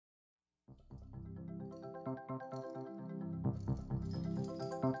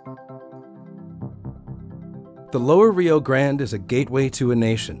The Lower Rio Grande is a gateway to a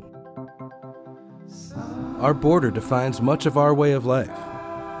nation. Our border defines much of our way of life.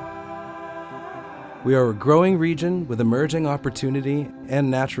 We are a growing region with emerging opportunity and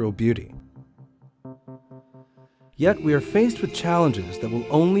natural beauty. Yet we are faced with challenges that will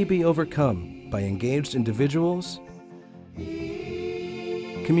only be overcome by engaged individuals,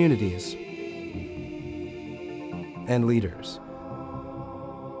 communities, and leaders.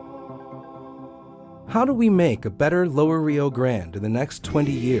 How do we make a better Lower Rio Grande in the next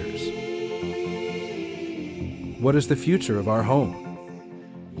 20 years? What is the future of our home?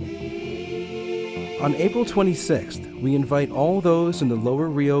 On April 26th, we invite all those in the Lower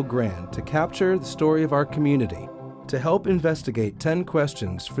Rio Grande to capture the story of our community to help investigate 10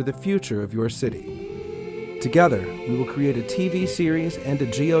 questions for the future of your city. Together, we will create a TV series and a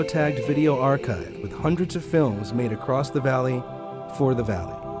geo-tagged video archive with hundreds of films made across the valley for the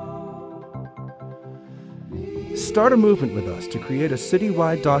valley. Start a movement with us to create a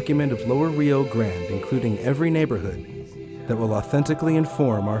citywide document of Lower Rio Grande, including every neighborhood, that will authentically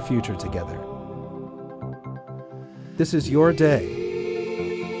inform our future together. This is your day,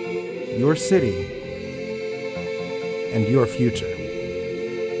 your city, and your future.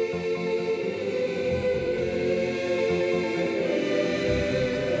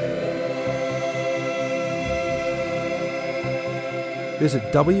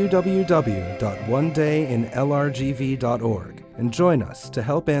 Visit www.onedayinlrgv.org and join us to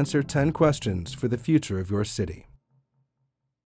help answer 10 questions for the future of your city.